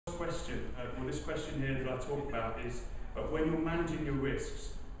question, this question here that I talk about is, when you're managing your risks,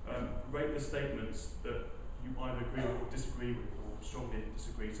 rate the statements that you either agree or disagree with, or strongly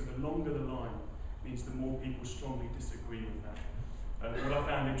disagree. So the longer the line means the more people strongly disagree with that. What I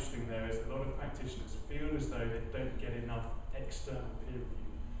found interesting there is a lot of practitioners feel as though they don't get enough external peer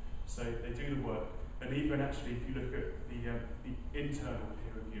review. So they do the work, and even actually if you look at the internal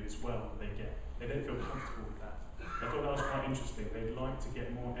peer review as well they get, they don't feel comfortable with that. I thought that was quite interesting. They'd like to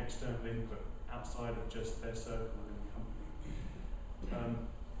get more external input outside of just their circle within the company.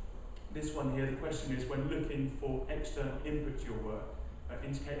 This one here, the question is, when looking for external input to your work,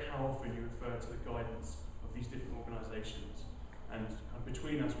 indicate how often you refer to the guidance of these different organisations. And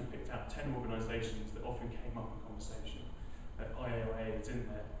between us, we picked out 10 organisations that often came up in conversation. IAIA is in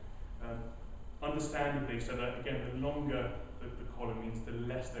there. Understandably, so that again, the longer the column means, the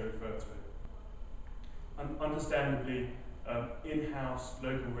less they refer to it. Understandably, in-house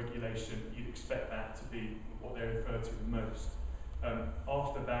local regulation, you'd expect that to be what they refer to the most.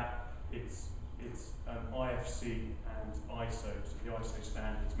 After that, it's IFC and ISO, so the ISO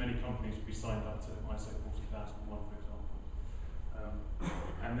standards. Many companies will be signed up to ISO 40001, for example.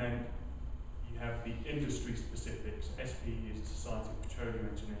 And then you have the industry specifics. SPE is the Society of Petroleum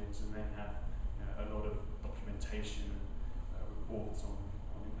Engineers, and they have a lot of documentation and reports on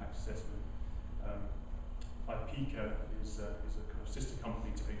impact assessment. IPECA is a kind of sister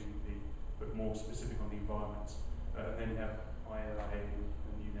company to OGP, but more specific on the environment. And then you have ILA and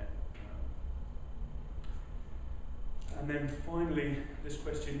UNEP. And then finally, this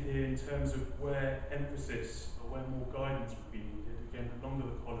question here in terms of where emphasis or where more guidance would be needed. Again, the longer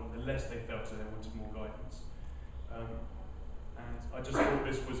the column, the less they felt so they wanted more guidance. And I just thought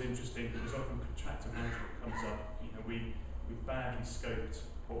this was interesting because often contractor management comes up. We badly scoped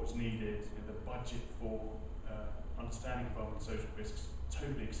what was needed. The budget for understanding environmental and social risks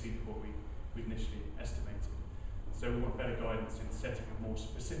totally exceeded what we initially estimated. And so we want better guidance in setting a more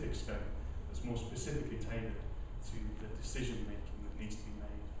specific scope that's more specifically tailored to the decision making that needs to be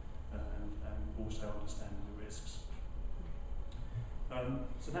made, and also understanding the risks.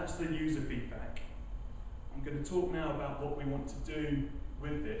 So that's the user feedback. I'm going to talk now about what we want to do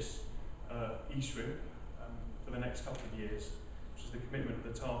with this eShrimp for the next couple of years, which is the commitment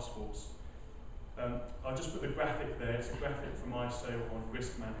of the task force. I'll just put the graphic there. It's a graphic from ISO on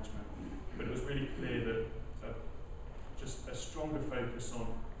risk management, but it was really clear that just a stronger focus on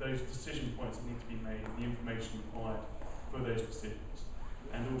those decision points that need to be made and the information required for those decisions,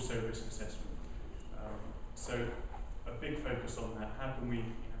 and also risk assessment. So a big focus on that. How can we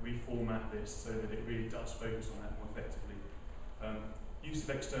reformat this so that it really does focus on that more effectively? Use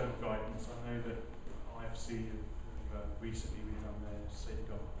of external guidance. I know that IFC have recently redone their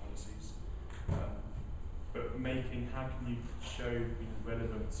safeguard policies. But how can you show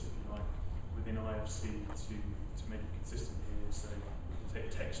relevance, if you like, within IFC to make it consistent here? So you can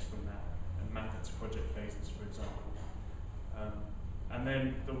take text from that and map it to project phases, for example. And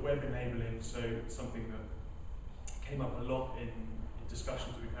then the web enabling, so it's something that came up a lot in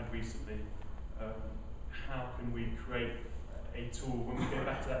discussions we've had recently. How can we create a tool? When we get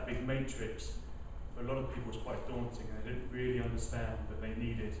back to that big matrix, for a lot of people it's quite daunting, and they didn't really understand that they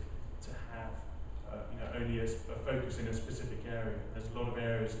needed to have only a focus in a specific area. There's a lot of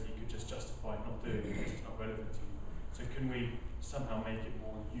areas that you could just justify not doing because it's not relevant to you. So can we somehow make it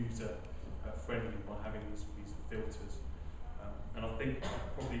more user friendly by having these filters? And I think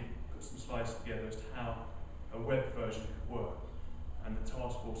I've probably put some slides together as to how a web version could work. And the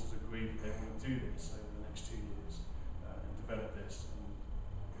task force has agreed that they want to do this over the next 2 years and develop this. And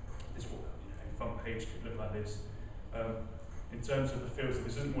this will, a front page could look like this. In terms of the filter,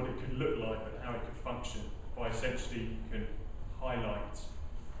 this isn't what it could look like, but how it could function. By essentially, you can highlight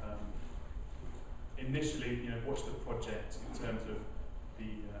initially, what's the project in terms of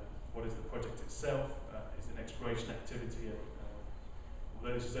what is the project itself? Is it an exploration activity?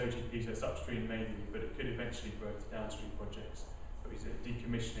 Although this is OGP, so it's upstream mainly, but it could eventually grow to downstream projects. So is it a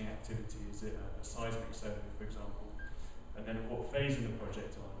decommissioning activity? Is it a seismic survey, for example? And then what phase in the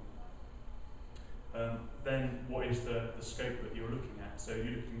project are you? Then what is the scope that you're looking at? So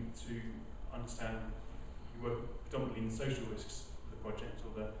you're looking to understand, you work predominantly in social risks of the project,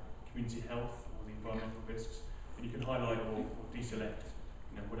 or the community health, or the environmental risks, and you can highlight or deselect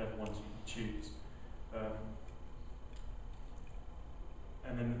whatever ones you choose.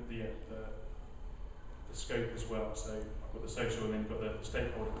 And then the scope as well. So I've got the social, and then you've got the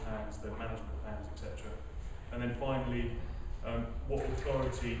stakeholder plans, the management plans, etc. And then finally, what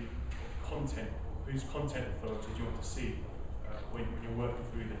authority of content, or whose content authority do you want to see when you're working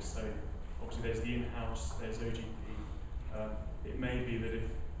through this? So obviously there's the in-house, there's OGP. It may be that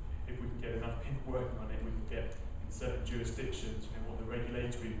if enough people working on it, we can get in certain jurisdictions, what the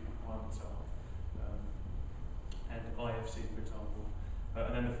regulatory requirements are, and IFC, for example.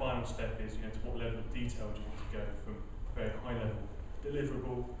 And then the final step is, to what level of detail do you want to go, from very high level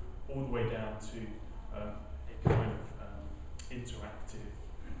deliverable all the way down to a kind of interactive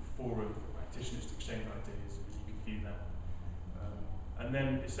forum for practitioners to exchange ideas, and you can view that. And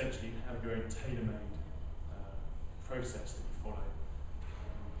then essentially have your own tailor-made process that you follow.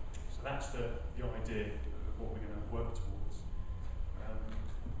 So that's the idea of what we're going to work towards.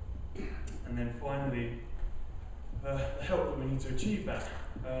 And then finally, the help that we need to achieve that.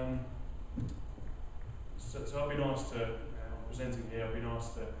 So I've been asked to, I'm presenting here, I've been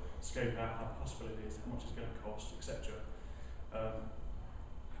asked to scope out how possible it is, how much it's going to cost, etc. The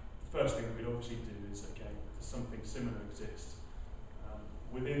first thing that we'd obviously do is, okay, does something similar exist?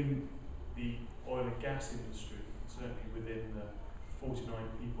 Within the oil and gas industry, certainly within the 49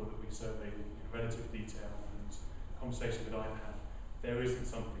 people that we surveyed in relative detail and conversations that I've had, there isn't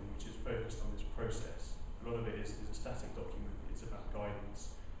something which is focused on this process. A lot of it is a static document, it's about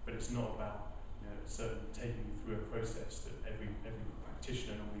guidance, but it's not about taking you through a process that every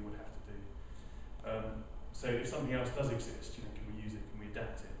practitioner normally would have to do. So if something else does exist, can we use it, can we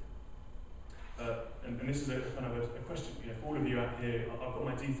adapt it? And this is a kind of a question, for all of you out here, I've got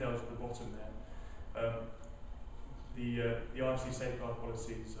my details at the bottom there. The IFC safeguard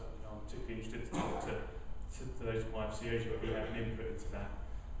policies, I'm particularly interested to talk to those IFCOs who have an input into that.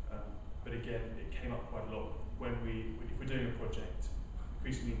 But again, it came up quite a lot if we're doing a project,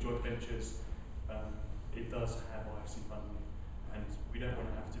 increasingly joint ventures, it does have IFC funding, and we don't want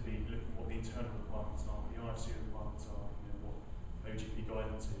to have to be looking at what the internal requirements are, what the IFC requirements are, what OGP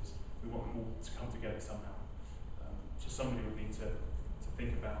guidance is. We want them all to come together somehow. So somebody would need to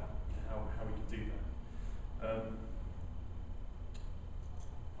think about how we could do that.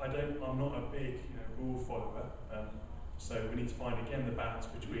 I'm not a big rule follower, so we need to find again the balance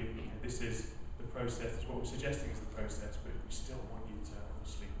between this is the process, this is what we're suggesting is the process, but we still want you to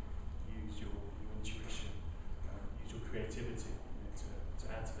obviously use your intuition, use your creativity to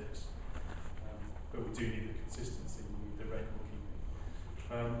add to this. But we do need the consistency, we need the record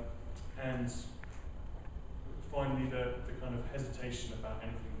keeping. And finally, the kind of hesitation about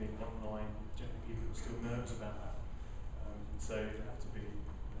anything being online. Generally, people are still nervous about that. So you have to be,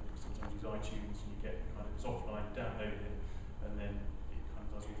 sometimes use iTunes and you get it's offline, download it, and then it kind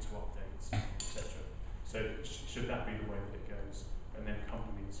of does auto updates, etc. So should that be the way that it goes? And then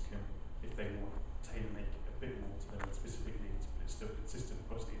companies can, if they want, tailor make it a bit more to their specific needs, but it's still consistent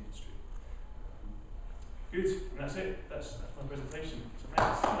across the industry. Good, and that's it. That's my presentation. So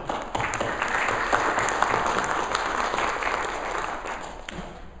thanks.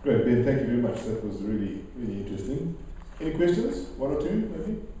 Great, Ben, thank you very much. That was really, really interesting. Any questions? One or two,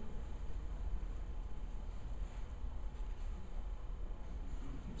 maybe?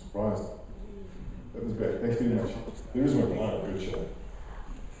 Surprised. That was great. Thanks very much. There is one. Ah, good show.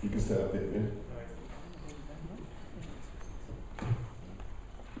 You can stay up there, Ben.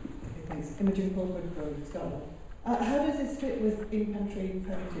 Thanks. Imogen Crawford from Scotland. How does this fit with in-country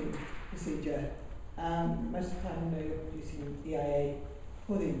permitting procedure? Most of the time, you're producing EIA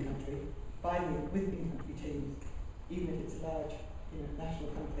for the in-country, with in-country teams, even if it's a large national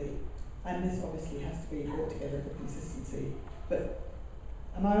company. And this obviously has to be brought together for consistency. But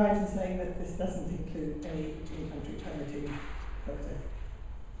am I right in saying that this doesn't include any in-country permitting process?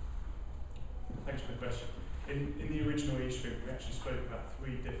 Thanks for the question. In the original e-script, we actually spoke about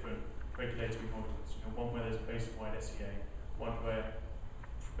 3 different regulatory models. One where there's a base-wide SEA, one where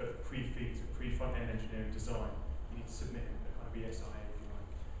pre-feed, pre-front-end engineering design, you need to submit a kind of ESIA, if you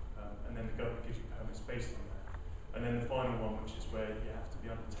like, and then the government gives you permits based on that. And then the final one, which is where you have to be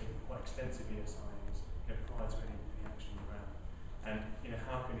undertaking quite extensive ESIAs prior to any action around. And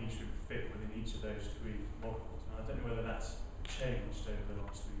how can each fit within each of those 3 models? And I don't know whether that's changed over the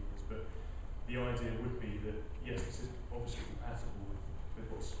last 3 years, but the idea would be that yes, this is obviously compatible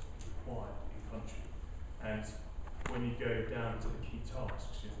with what's required in country. And when you go down to the key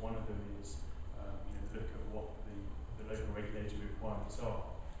tasks, one of them is look at what the local regulatory requirements are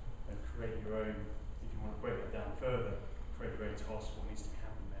and create your own. If you want to break that down further, create your own task, what needs to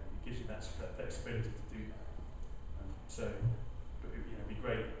happen there. It gives you that flexibility to do that. But it'd be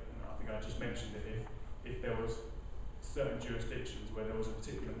great. I think I just mentioned that if there was certain jurisdictions where there was a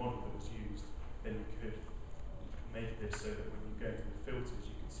particular model that was used, then you could make this so that when you go through the filters,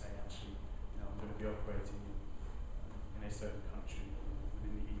 you could say, actually, I'm going to be operating in a certain country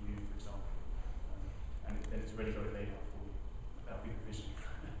within the EU, for example, and then it's already got it laid out for you. That would be the vision.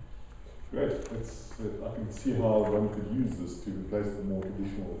 Great. I can see how one could use this to replace the more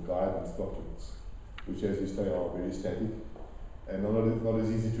traditional guidance documents, which, as you say, are very static and not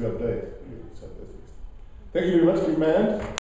as easy to update. So thank you very much, give me a hand.